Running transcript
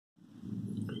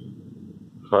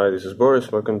Hi, this is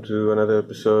Boris. Welcome to another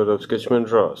episode of Sketchman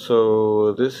Draw.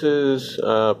 So this is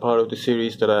part of the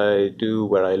series that I do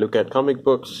where I look at comic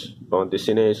books, Bande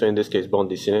dessinée. So in this case,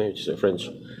 Bande dessinée, which is a French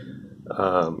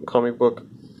comic book.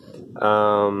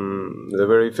 The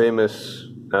very famous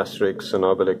ASTERIX and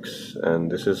Obelix, and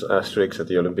this is ASTERIX at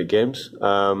the Olympic Games.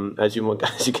 As you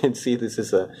can see, this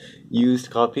is a used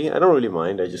copy. I don't really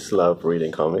mind. I just love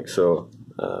reading comics, so.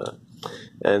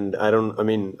 And I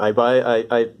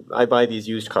buy these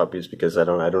used copies because I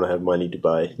don't have money to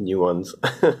buy new ones.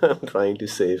 I'm trying to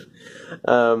save.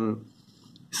 For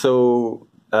those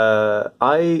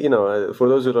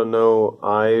who don't know,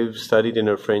 I've studied in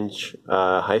a French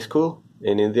high school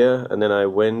in India, and then I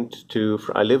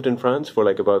lived in France for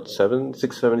like about 7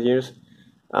 years.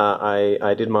 I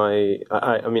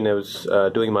was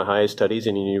doing my higher studies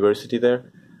in university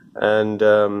there, and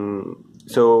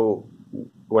so.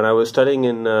 When I was studying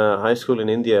in high school in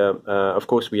India, of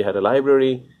course, we had a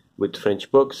library with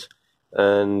French books.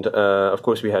 And, of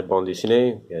course, we had Bande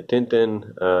dessinée, we had Tintin,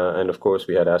 and, of course,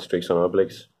 we had Asterix and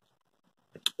Obelix.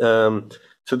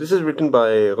 So this is written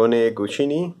by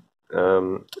GOSCINNY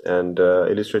and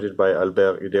illustrated by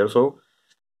UDERZO.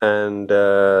 And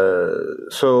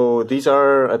so these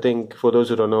are, I think, for those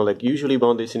who don't know, like usually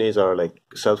Bande dessinées are like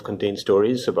self-contained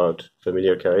stories about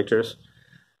familiar characters.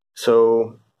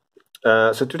 So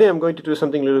today I'm going to do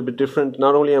something a little bit different.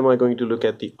 Not only am I going to look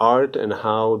at the art and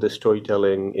how the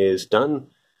storytelling is done,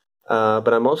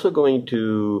 but I'm also going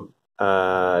to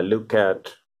look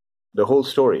at the whole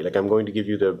story. Like I'm going to give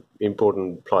you the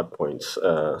important plot points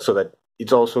so that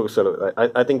it's also sort of,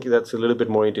 I think that's a little bit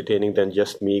more entertaining than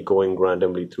just me going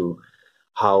randomly through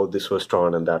how this was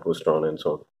drawn and that was drawn and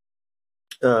so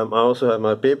on. I also have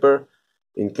my paper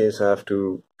in case I have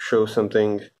to show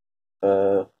something,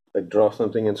 like draw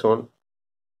something and so on.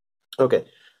 Okay,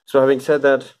 so having said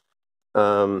that,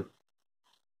 I'm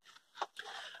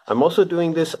also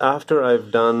doing this after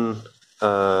I've done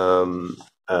Buddha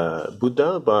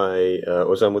by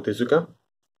Osamu Tezuka.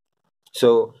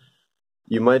 So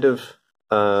you might have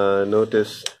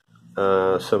noticed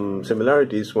some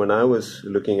similarities when I was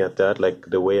looking at that, like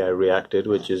the way I reacted,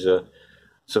 which is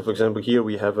so for example, here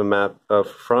we have a map of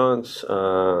France,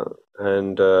 so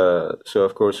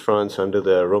of course France under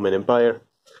the Roman Empire,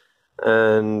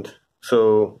 and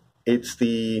so it's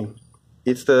the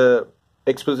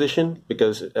exposition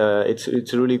because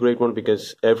it's a really great one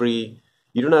because you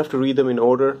don't have to read them in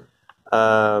order,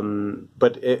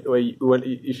 but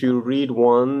if you read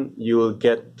one, you will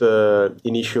get the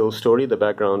initial story, the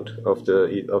background of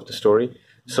the story.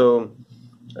 So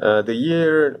the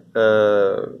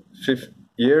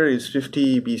year is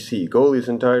 50 BC. Gaul is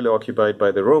entirely occupied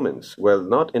by the Romans. Well,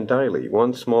 not entirely.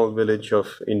 One small village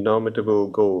of indomitable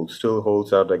Gauls still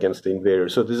holds out against the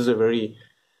invaders. So this is a very,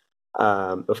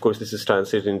 of course, this is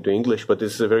translated into English, but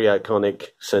this is a very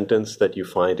iconic sentence that you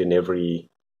find in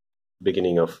every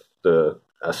beginning of the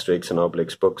Asterix and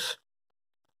Obelix books.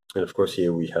 And of course,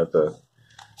 here we have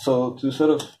so to sort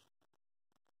of,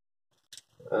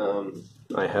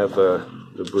 I have the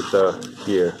Buddha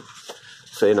here.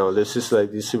 So, this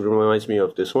reminds me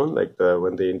of this one, like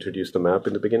when they introduced the map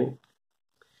in the beginning.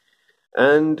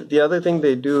 And the other thing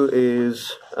they do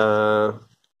is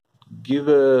give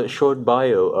a short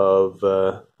bio of,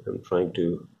 I'm trying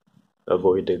to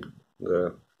avoid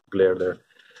the glare there,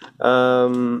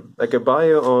 like a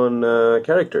bio on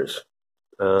characters.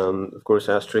 Of course,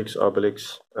 Asterix,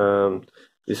 Obelix,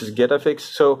 this is Getafix.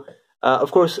 So, of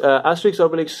course, Asterix,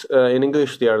 Obelix, in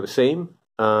English, they are the same,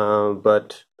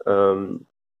 but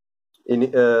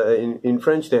in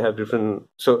French they have different.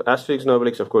 So Asterix and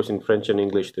Obelix, of course, in French and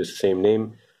English there's the same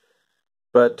name,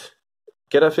 but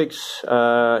Getafix,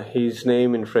 his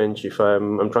name in French, if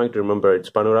I'm trying to remember, it's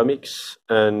Panoramix,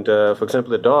 and for example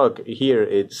the dog here,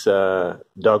 it's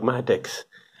Dogmatix.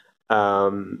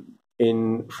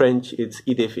 In French it's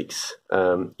Idéfix.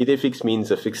 Idéfix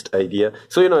means a fixed idea.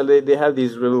 So they have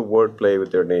these little wordplay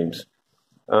with their names.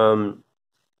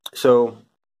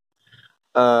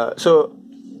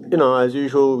 As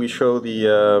usual, we show the.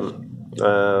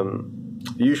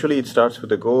 Usually, it starts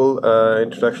with the goal,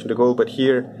 introduction to goal. But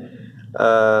here,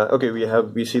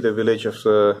 we see the village of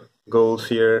the Gauls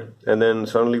here, and then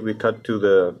suddenly we cut to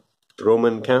the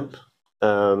Roman camp,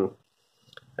 and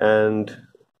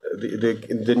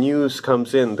the news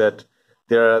comes in that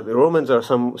the Romans are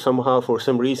somehow for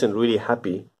some reason really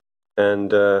happy, and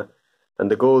the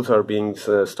Gauls are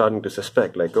starting to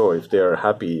suspect, like, oh, if they are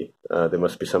happy, there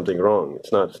must be something wrong.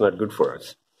 It's not good for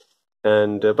us.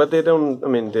 And but they don't.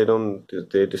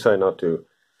 They decide not to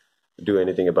do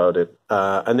anything about it.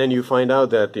 And then you find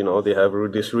out that they have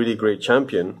this really great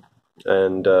champion,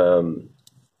 and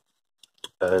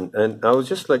And I was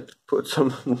just like put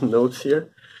some notes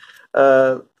here.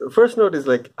 First note is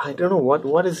like, I don't know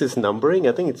what is this numbering.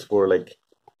 I think it's for like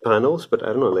panels, but I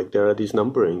don't know. Like there are these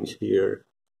numberings here.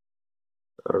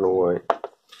 I don't know why.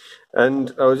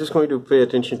 And I was just going to pay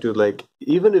attention to like,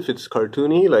 even if it's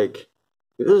cartoony, like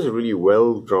this is really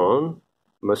well drawn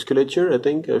musculature. I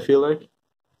feel like.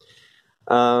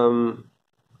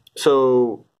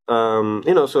 So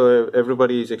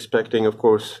everybody is expecting, of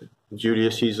course,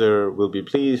 Julius Caesar will be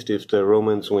pleased if the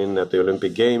Romans win at the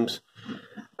Olympic Games.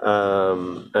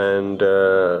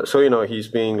 He's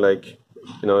being like,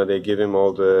 they give him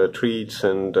all the treats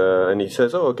and he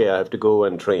says, oh, okay, I have to go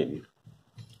and train.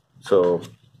 So,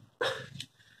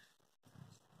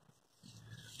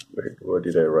 what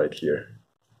did I write here?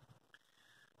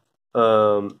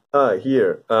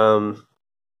 Here.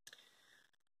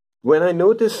 When I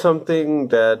notice something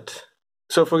that,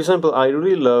 so for example, I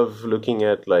really love looking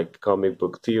at like comic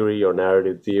book theory or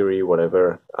narrative theory,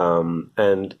 whatever.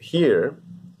 And here,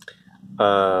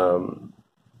 and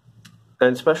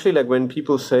especially like when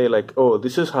people say like, oh,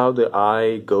 this is how the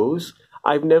eye goes.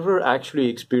 I've never actually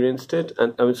experienced it.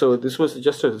 And so this was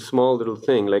just a small little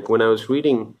thing. Like when I was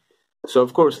reading, so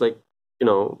of course, like,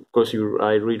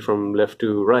 I read from left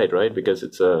to right, because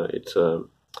it's a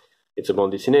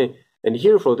bande dessinée. And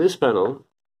here for this panel,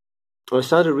 I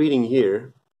started reading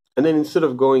here, and then instead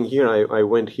of going here, I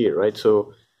went here, right?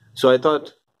 So I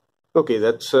thought, okay,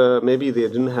 that's maybe they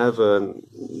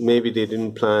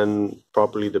didn't plan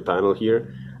properly the panel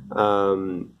here,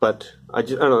 but I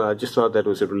don't know. I just thought that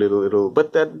was a little,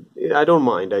 but that I don't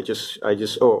mind. I just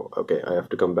oh, okay, I have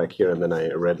to come back here, and then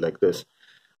I read like this,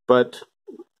 but.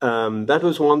 That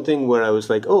was one thing where I was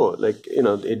like, oh, like,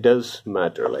 it does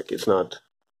matter. Like, it's not.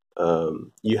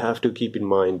 You have to keep in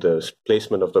mind the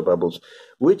placement of the bubbles,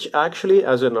 which actually,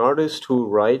 as an artist who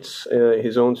writes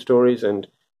his own stories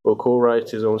or co-writes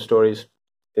his own stories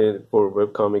for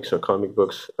webcomics or comic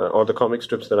books or the comic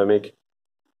strips that I make,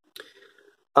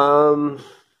 now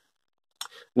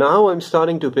I'm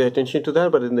starting to pay attention to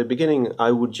that. But in the beginning,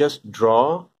 I would just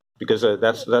draw because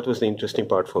that was the interesting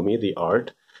part for me, the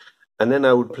art, and then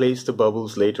I would place the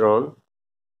bubbles later on,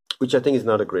 which I think is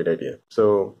not a great idea.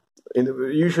 So.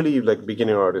 Usually, like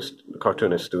beginner artists,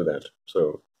 cartoonists do that.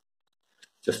 So,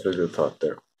 just a little thought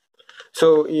there.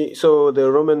 So the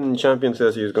Roman champion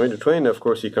says he's going to train. Of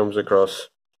course, he comes across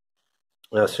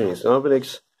ASTERIX and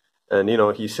Obelix, and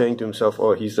he's saying to himself,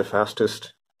 "Oh, he's the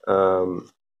fastest." I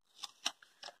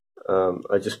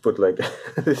just put like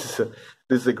this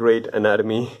is a great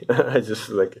anatomy. I just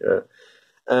like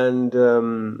and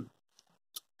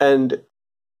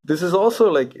this is also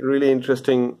like really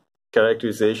interesting.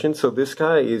 Characterization. So this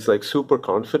guy is like super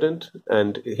confident,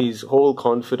 and his whole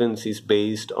confidence is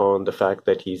based on the fact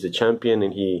that he's a champion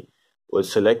and he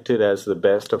was selected as the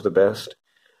best of the best.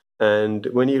 And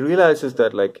when he realizes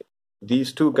that like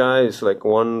these two guys, like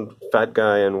one fat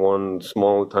guy and one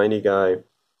small tiny guy,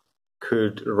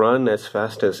 could run as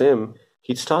fast as him,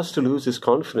 he starts to lose his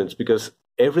confidence because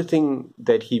everything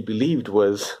that he believed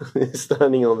was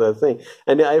standing on that thing.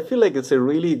 And I feel like it's a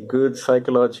really good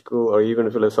psychological or even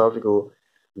philosophical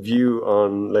view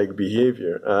on like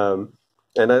behavior.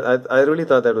 And I really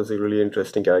thought that was a really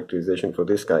interesting characterization for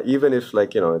this guy, even if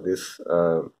like, this,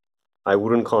 I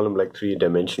wouldn't call him like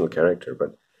three-dimensional character,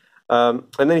 but,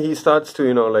 and then he starts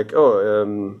to, like,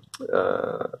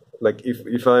 like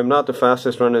if I'm not the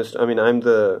fastest runner, I mean, I'm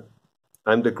the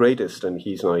greatest. And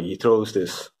he's, he throws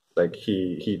this, like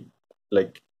he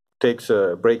like breaks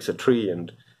a tree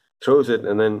and throws it,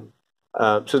 and then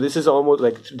so this is almost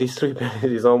like these three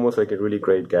is almost like a really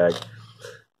great gag.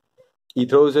 He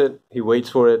throws it, he waits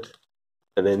for it,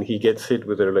 and then he gets hit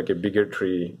with like a bigger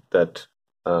tree that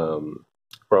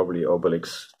probably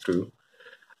Obelix threw.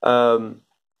 And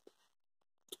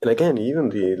again, even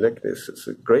like this, it's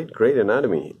a great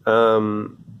anatomy.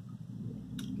 So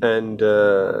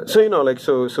like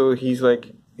so he's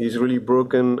like. He's really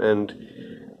broken, and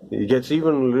he gets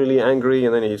even really angry,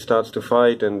 and then he starts to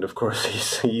fight, and of course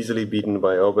he's easily beaten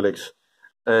by Obelix.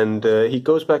 And he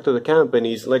goes back to the camp, and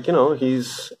he's like,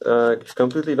 he's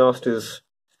completely lost his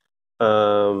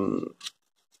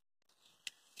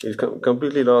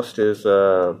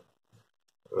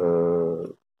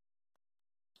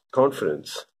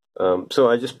confidence. So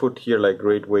I just put here like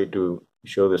great way to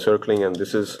show the circling, and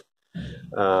this is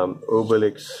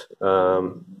Obelix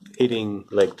hitting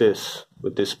like this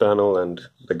with this panel, and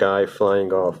the guy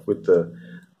flying off with the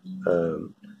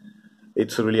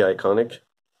it's really iconic.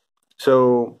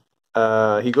 So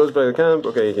he goes back to camp.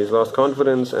 Okay, he's lost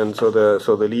confidence, and so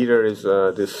the leader is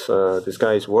this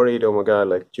guy is worried. Oh my God,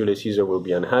 like Julius Caesar will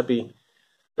be unhappy.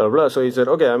 blah blah. So he said,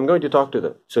 okay, I'm going to talk to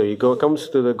them. So he comes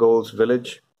to the Gauls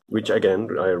village, which again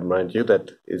I remind you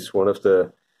that is one of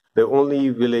the only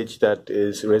village that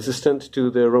is resistant to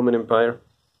the Roman Empire.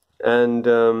 And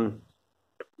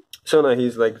so now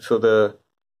he's like, so the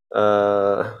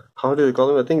how do they call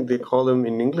him? I think they call him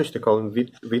in English. They call him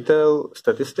vital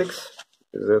statistics.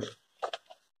 Is that?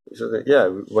 Yeah,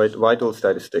 vital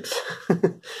statistics.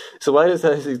 So vital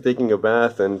statistics taking a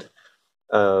bath, and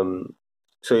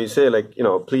so you say like,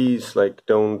 please, like,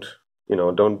 don't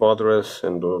bother us,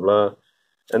 and blah blah blah.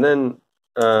 And then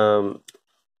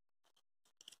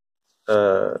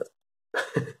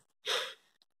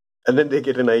and then they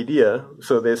get an idea.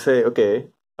 So they say, okay,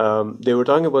 they were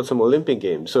talking about some Olympic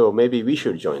games, so maybe we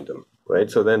should join them, right?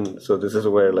 So this is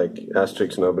where like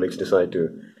Asterix and Obelix decide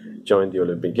to join the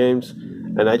Olympic Games.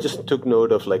 And I just took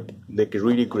note of like a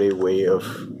really great way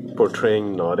of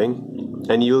portraying nodding,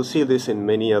 and you'll see this in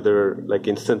many other like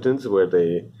instances where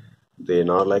they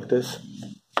nod like this.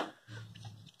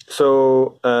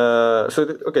 So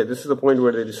okay, this is the point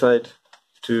where they decide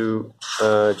to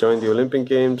join the Olympic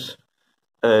Games,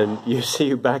 and you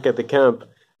see back at the camp,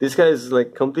 this guy is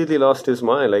like completely lost his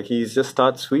mind. Like he just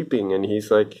starts sweeping, and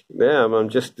he's like, "Yeah,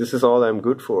 this is all I'm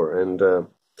good for."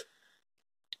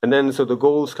 And then so the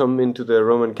Gauls come into the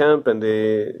Roman camp, and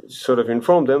they sort of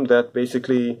inform them that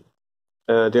basically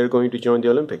they're going to join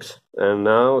the Olympics. And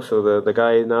now, so the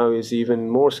guy now is even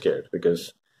more scared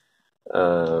because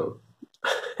that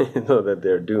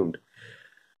they're doomed.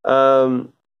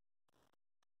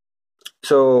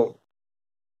 So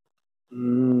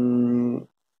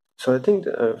I think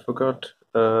I forgot.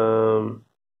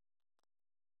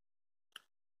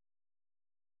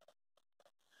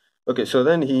 Okay, so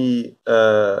then he.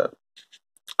 So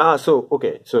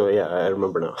yeah, I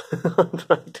remember now. I'm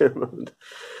trying to remember.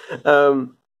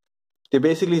 They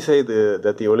basically say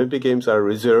that the Olympic Games are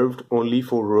reserved only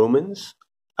for Romans.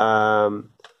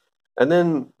 And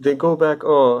then they go back,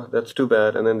 oh, that's too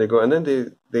bad. And then they go, and then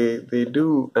they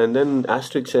do, and then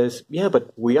Asterix says, yeah,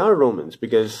 but we are Romans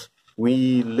because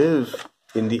we live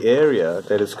in the area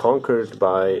that is conquered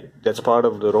that's part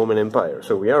of the Roman Empire.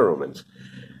 So we are Romans.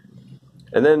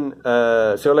 And then,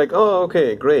 so like, oh,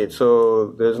 okay, great.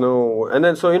 So there's no, and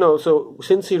then, so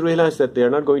since he realized that they're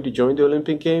not going to join the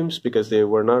Olympic Games because they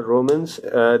were not Romans,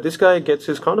 this guy gets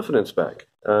his confidence back.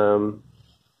 And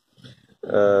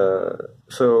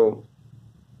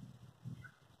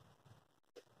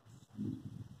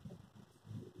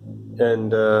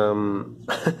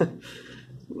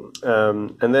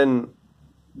then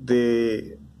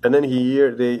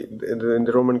in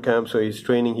the Roman camp, so he's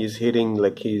training, he's hitting,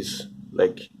 like he's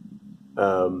like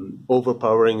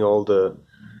overpowering all the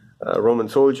Roman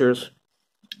soldiers,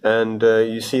 and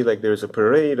you see like there's a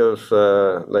parade of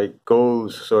like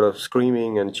Gauls sort of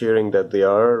screaming and cheering that they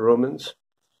are Romans.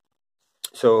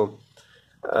 So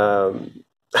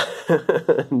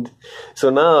and so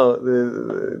now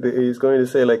he's going to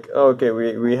say like, oh, okay,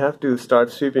 we have to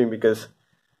start sweeping because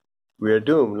we are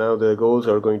doomed. Now the Gauls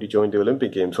are going to join the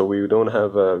Olympic Games, so we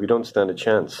don't stand a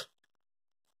chance.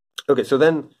 Okay, so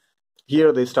then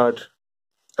here they start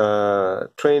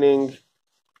training,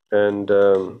 and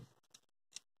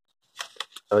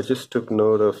I just took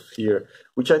note of here,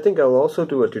 which I think I'll also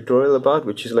do a tutorial about,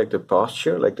 which is like the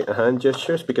posture, like the hand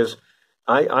gestures, because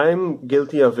I'm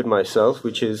guilty of it myself,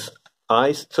 which is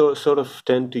I sort of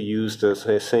tend to use the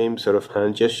same sort of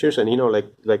hand gestures, and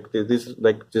like this,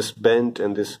 like this bent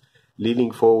and this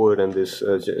leaning forward and this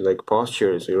like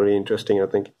posture is really interesting, I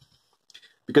think,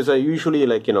 because I usually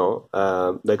like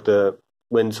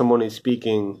when someone is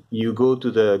speaking, you go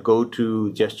to the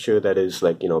go-to gesture that is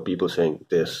like people saying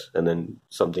this, and then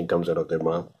something comes out of their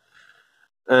mouth,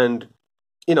 and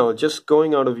just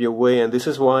going out of your way. And this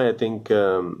is why I think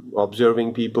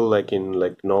observing people like in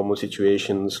like normal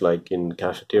situations, like in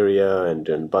cafeteria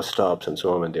and bus stops and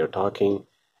so on, when they're talking,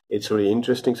 it's really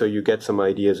interesting. So you get some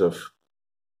ideas of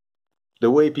the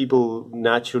way people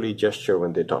naturally gesture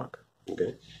when they talk.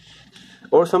 Okay,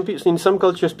 or in some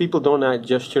cultures people don't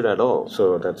gesture at all.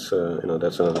 So that's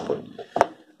that's another point.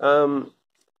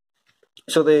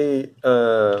 So they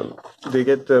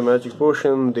get the magic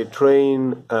potion, they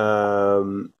train,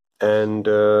 and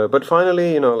but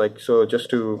finally, so just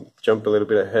to jump a little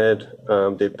bit ahead,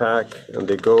 they pack and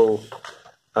they go,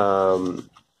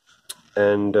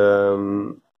 and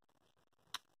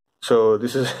so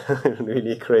this is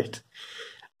really great.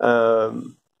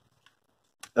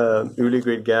 Really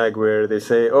great gag where they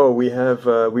say, oh, we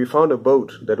found a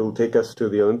boat that will take us to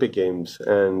the Olympic Games,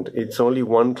 and it's only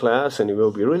one class and it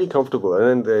will be really comfortable.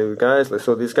 And then the guys,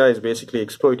 so this guy is basically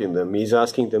exploiting them. He's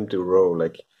asking them to row,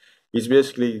 like he's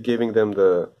basically giving them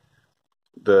the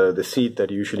the seat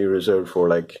that usually reserved for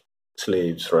like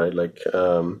slaves, right? Like,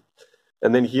 and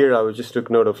then here I just took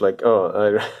note of like,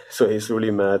 so he's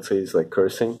really mad, so he's like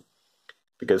cursing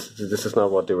because this is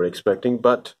not what they were expecting.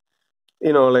 But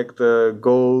like the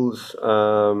goals.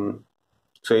 So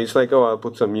he's like, I'll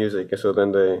put some music. So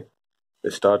then they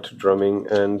start drumming,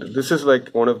 and this is like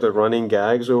one of the running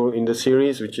gags in the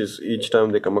series, which is each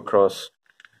time they come across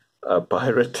a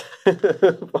pirate,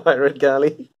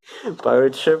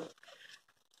 pirate ship,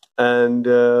 and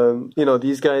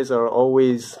these guys are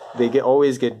always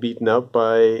get beaten up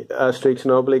by Asterix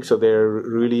and Obelix, so they're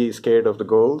really scared of the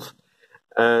goals.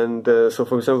 And so,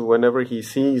 for example, whenever he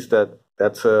sees that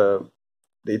it's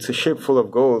a ship full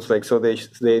of goals, like so they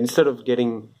instead of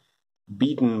getting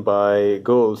beaten by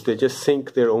goals, they just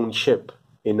sink their own ship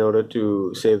in order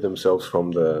to save themselves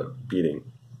from the beating.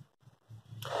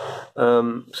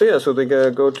 So they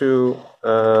go to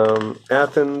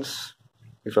Athens,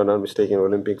 if I'm not mistaken,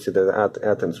 Olympics,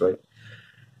 Athens, right?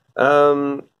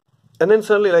 And then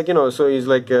suddenly, like, so he's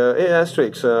like, hey,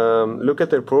 Asterix, look at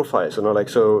their profiles, like,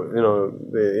 so,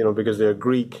 because they're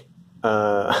Greek,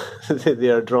 they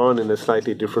are drawn in a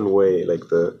slightly different way, like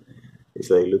it's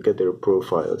like, look at their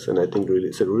profiles, and I think really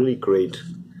it's a really great.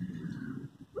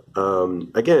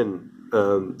 Uderzo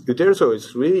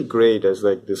is really great as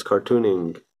like this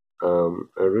cartooning.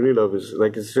 I really love his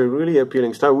it's a really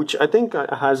appealing style, which I think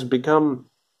has become.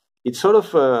 It's sort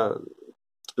of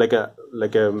like a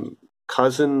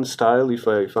cousin style, if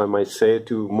I might say,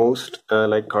 to most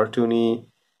like cartoony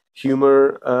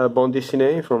humor bande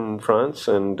dessinée from France,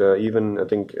 and even I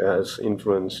think has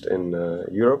influenced in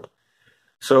Europe.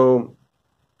 So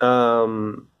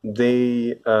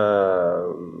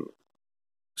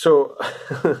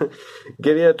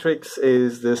Geriatrix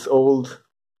is this old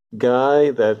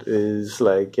guy that is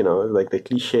like like the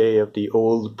cliche of the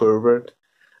old pervert.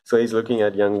 So he's looking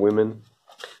at young women.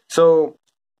 So,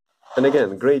 and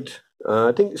again, great.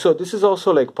 I think so. This is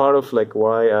also like part of like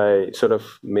why I sort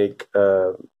of make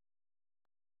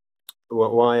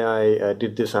why I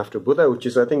did this after Buddha, which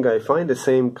is I think I find the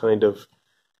same kind of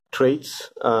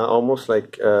traits, almost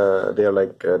like they are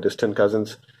like distant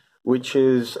cousins, which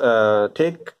is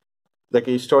take like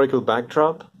a historical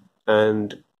backdrop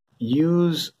and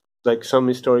use like some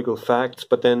historical facts,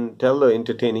 but then tell an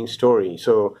entertaining story.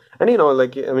 So, and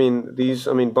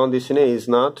bande dessinée is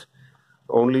not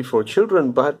only for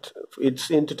children, but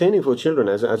it's entertaining for children.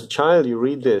 As a child, you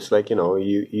read this, like,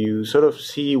 you sort of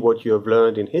see what you have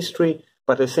learned in history,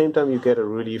 but at the same time, you get a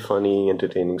really funny,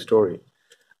 entertaining story.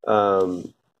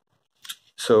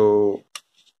 So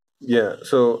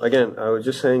again, I was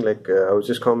just saying, like, I was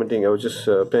just commenting, I was just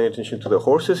paying attention to the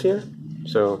horses here.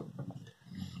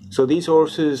 So these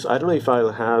horses, I don't know if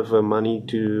I'll have money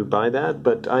to buy that,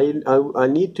 but I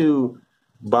need to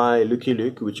buy Lucky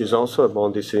Luke, which is also a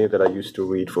bande dessinée that I used to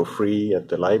read for free at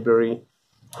the library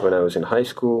when I was in high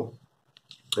school.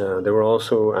 There were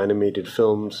also animated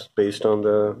films based on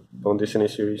the bande dessinée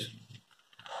series.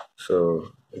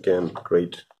 So again,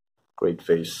 great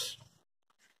face.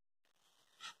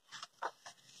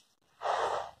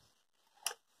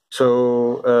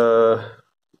 So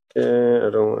I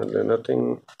don't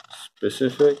nothing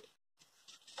specific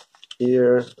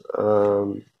here,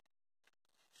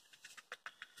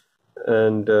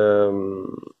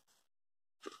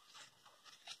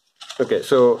 okay.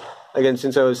 So again,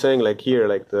 since I was saying like here,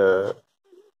 like the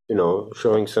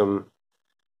showing some,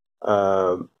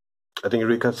 I think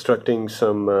reconstructing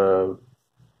some,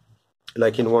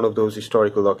 like in one of those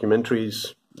historical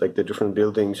documentaries, like the different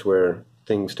buildings where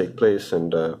things take place,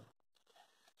 and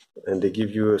they give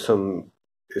you some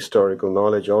historical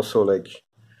knowledge also, like,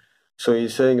 so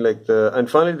he's saying like and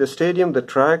finally the stadium, the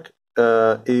track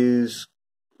is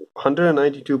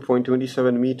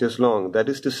 192.27 meters long, that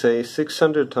is to say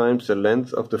 600 times the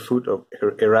length of the foot of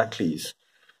Heracles,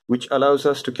 which allows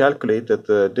us to calculate that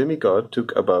the demigod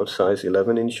took about size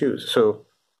 11 in shoes. So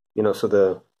so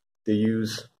the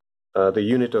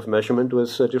unit of measurement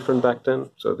was different back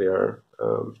then, so they are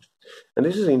and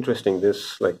this is interesting,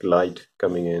 this like light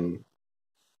coming in.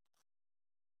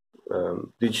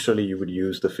 Digitally, you would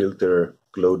use the filter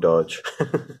glow dodge.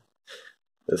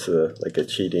 That's like a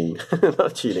cheating,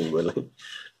 not cheating, but like,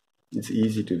 it's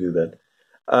easy to do that.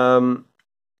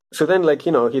 So then, like,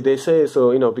 they say,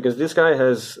 so, because this guy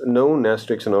has known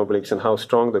Asterix and Obelix and how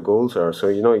strong the goals are. So,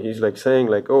 he's like saying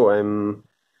like, we'll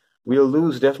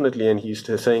lose definitely. And he's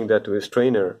saying that to his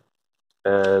trainer.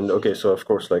 And okay, so of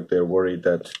course, like, they're worried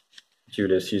that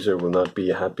Julius Caesar will not be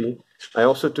happy. I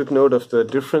also took note of the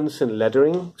difference in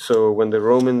lettering. So when the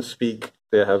Romans speak,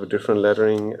 they have a different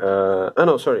lettering.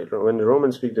 When the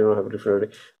Romans speak, they don't have a different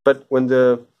lettering. But when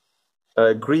the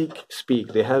Greek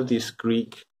speak. They have this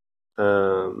Greek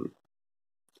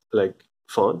like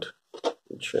font,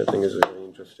 which I think is very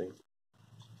interesting.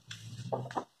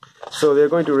 So they're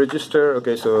going to register.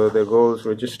 Okay, so their goals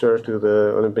register to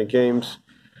the Olympic Games.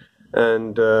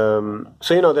 And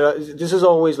so, you know, this is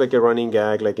always like a running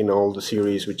gag, like in all the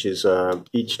series, which is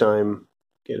each time.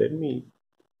 Okay, let me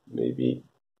maybe.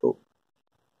 Oh,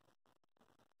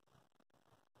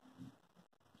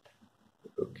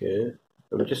 okay.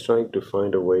 I'm just trying to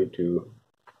find a way to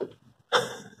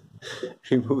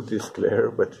remove this glare,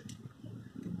 but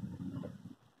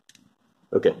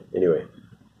okay. Anyway,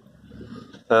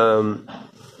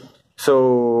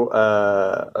 so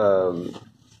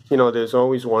you know, there's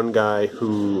always one guy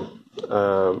who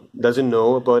doesn't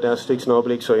know about Asterix and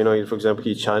Obelix. So, you know, for example,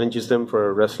 he challenges them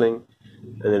for wrestling,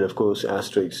 and then of course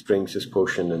Asterix drinks his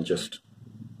potion and just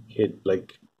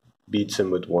beats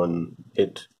him with one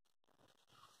hit.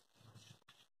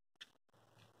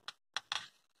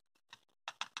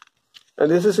 And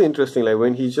this is interesting, like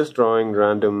when he's just drawing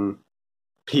random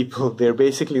people, they're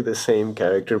basically the same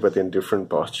character but in different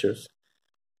postures.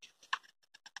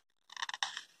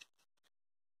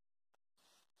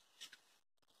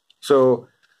 So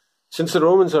since the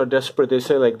Romans are desperate, they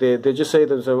say like they just say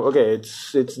to themselves, okay,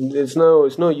 it's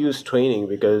no use training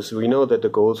because we know that the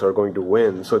Gauls are going to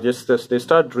win. So just they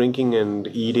start drinking and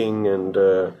eating, and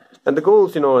the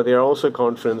Gauls, you know, they are also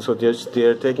confident, so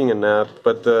they're taking a nap.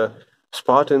 But the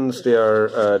Spartans, they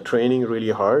are training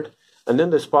really hard, and then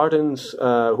the Spartans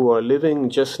who are living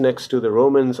just next to the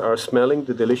Romans are smelling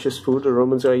the delicious food the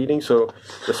Romans are eating. So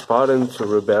the Spartans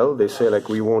rebel. They say like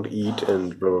we won't eat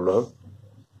and blah blah blah.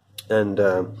 And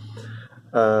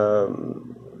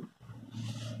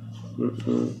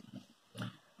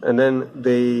and then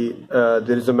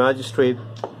there is a magistrate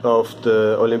of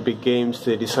the Olympic Games.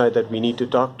 They decide that we need to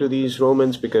talk to these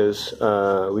Romans because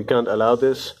we can't allow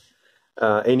this.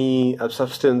 Any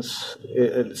substance,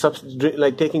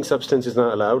 like taking substance, is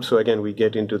not allowed. So again, we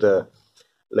get into the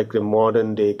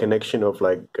modern day connection of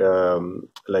like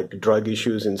drug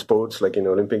issues in sports, like in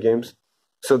Olympic Games.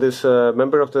 So this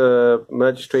member of the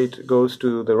magistrate goes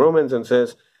to the Romans and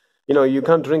says, you know, you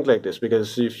can't drink like this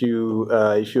because if you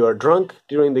are drunk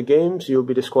during the games, you'll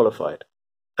be disqualified.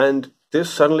 And this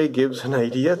suddenly gives an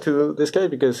idea to this guy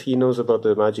because he knows about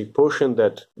the magic potion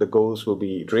that the Gauls will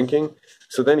be drinking.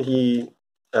 So then he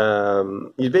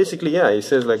basically, he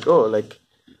says like, oh, like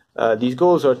these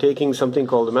Gauls are taking something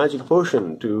called the magic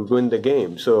potion to win the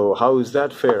game. So how is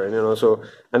that fair? And you know, so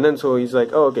he's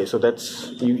like, oh, okay, so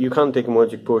that's you can't take a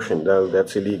magic potion.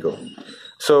 That's illegal.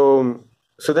 So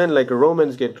then like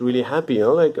Romans get really happy, you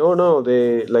know, like, oh no,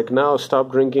 they like now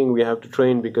stop drinking. We have to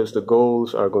train because the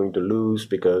Gauls are going to lose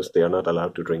because they are not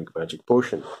allowed to drink magic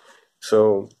potion.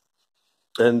 So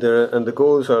and the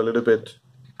Gauls are a little bit.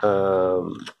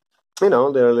 You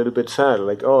know, they're a little bit sad,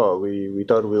 like, oh, we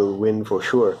thought we'll win for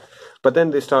sure. But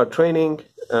then they start training,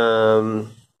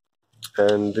 and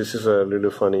this is a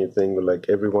little funny thing, like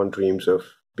everyone dreams of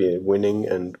winning,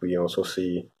 and we also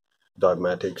see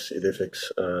dogmatics,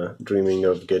 Idifix, dreaming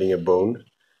of getting a bone.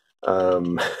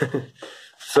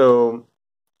 So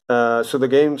the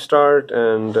games start,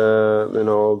 and you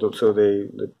know, so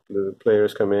the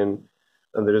players come in.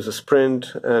 And there is a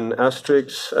sprint, and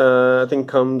Asterix, I think,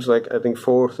 comes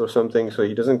fourth or something, so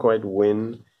he doesn't quite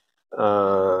win.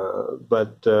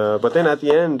 But then at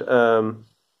the end,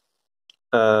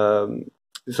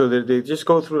 so they just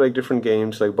go through like different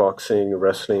games like boxing,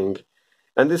 wrestling,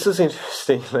 and this is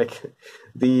interesting. Like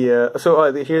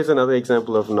here's another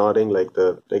example of nodding, like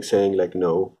saying like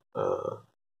no,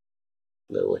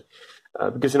 that way,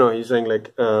 because you know he's saying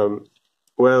like.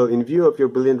 Well, in view of your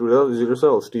brilliant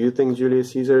results, do you think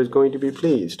Julius Caesar is going to be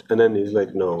pleased? And then he's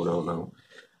like, no.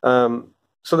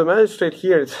 So the magistrate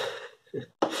here,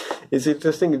 it's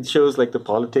interesting. It shows like the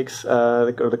politics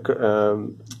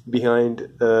behind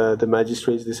the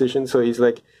magistrate's decision. So he's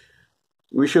like,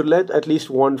 we should let at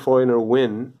least one foreigner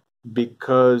win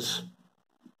because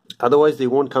otherwise they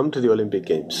won't come to the Olympic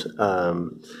Games.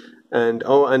 And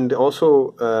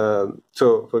also,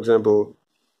 so for example.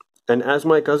 And as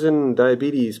my cousin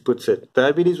Diabetes puts it,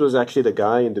 Diabetes was actually the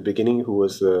guy in the beginning who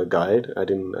was the guide. I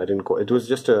didn't. It was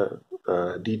just a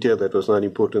detail that was not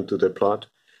important to the plot,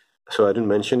 so I didn't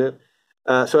mention it.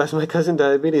 So as my cousin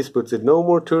Diabetes puts it, no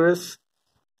more tourists,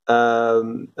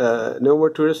 no more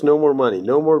tourists, no more money,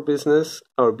 no more business.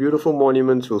 Our beautiful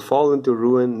monuments will fall into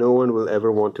ruin. No one will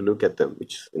ever want to look at them,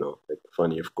 which is, you know, like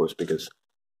funny, of course, because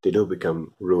they do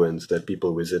become ruins that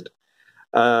people visit.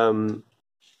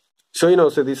 So, you know,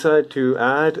 so they decide to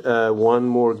add one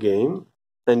more game,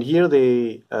 and here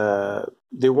they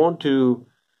want to,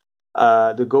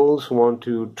 the Gauls want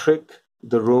to trick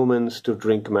the Romans to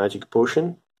drink magic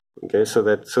potion. Okay, so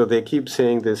they keep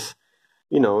saying this,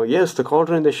 yes, the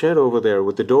cauldron in the shed over there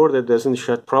with the door that doesn't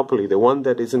shut properly, the one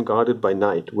that isn't guarded by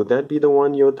night. Would that be the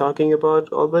one you're talking about,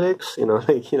 Obelix?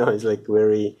 It's like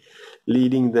very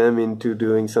leading them into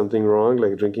doing something wrong,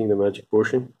 like drinking the magic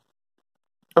potion.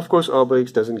 Of course,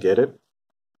 Obelix doesn't get it.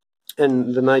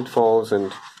 And the night falls,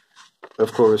 and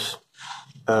of course,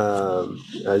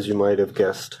 as you might have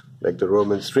guessed, like the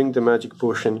Romans drink the magic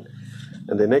potion,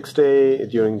 and the next day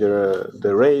during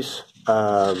the race,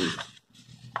 of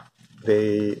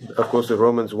course, the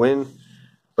Romans win,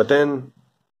 but then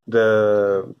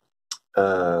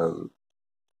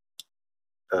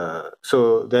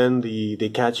so then they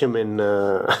catch him in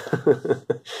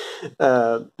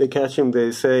they catch him.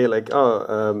 They say like,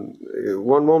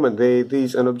 one moment,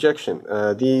 an objection.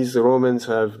 These Romans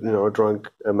have drunk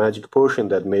a magic potion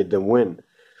that made them win.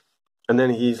 And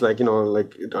then he's like,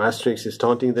 like Asterix is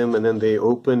taunting them, and then they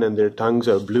open and their tongues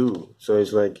are blue. So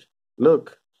he's like,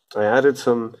 look, I added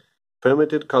some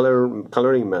permitted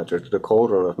coloring matter to the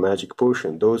cauldron of magic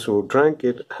potion. Those who drank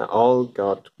it all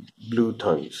got blue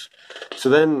tongues. So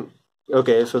then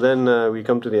we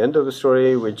come to the end of the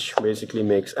story, which basically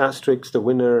makes Asterix the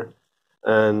winner.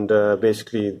 And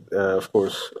basically, of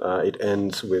course, it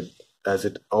ends with,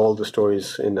 all the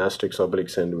stories in Asterix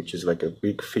Obelix end, which is like a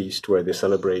big feast where they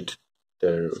celebrate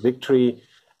their victory.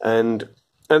 And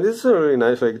this is really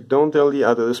nice, like, don't tell the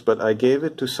others, but I gave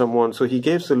it to someone. So he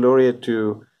gave the laureate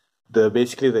to the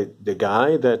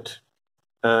guy that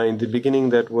in the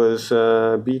beginning that was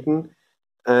beaten.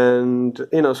 And,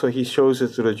 so he shows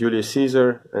it to Julius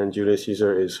Caesar, and Julius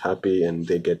Caesar is happy and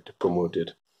they get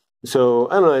promoted. So,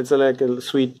 I don't know, it's like a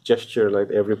sweet gesture, like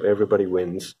everybody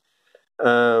wins.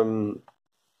 So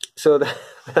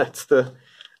that's the...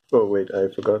 Oh, wait, I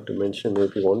forgot to mention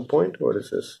maybe one point. What is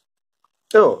this?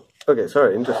 Oh, okay,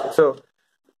 sorry, interesting.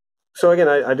 So again,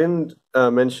 I didn't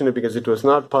mention it because it was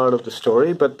not part of the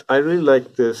story, but I really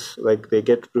like this, like they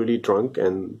get really drunk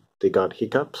and they got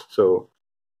hiccups. So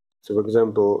for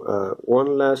example,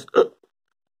 one last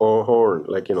or horn,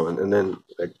 like, and then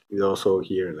like you also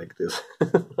hear like this.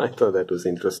 I thought that was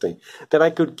interesting, that I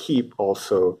could keep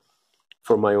also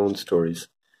for my own stories.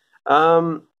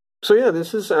 So yeah,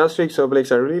 this is Asterix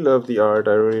Obelix. I really love the art.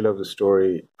 I really love the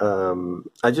story.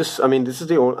 This is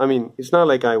the only, it's not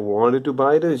like I wanted to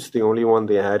buy it. It's the only one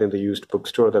they had in the used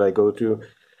bookstore that I go to.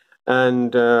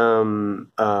 And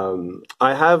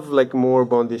I have like more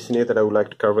bande dessinée that I would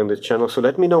like to cover in the channel. So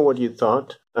let me know what you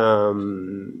thought.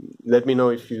 Let me know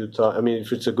if you thought,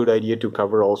 if it's a good idea to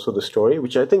cover also the story,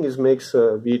 which I think makes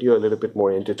a video a little bit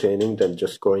more entertaining than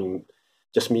just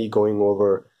me going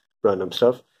over random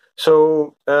stuff.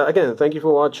 So again, thank you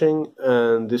for watching,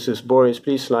 and this is Boris.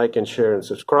 Please like and share and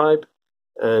subscribe,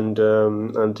 and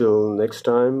until next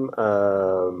time,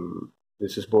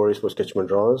 this is Boris for Sketchman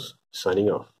Draws,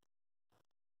 signing off.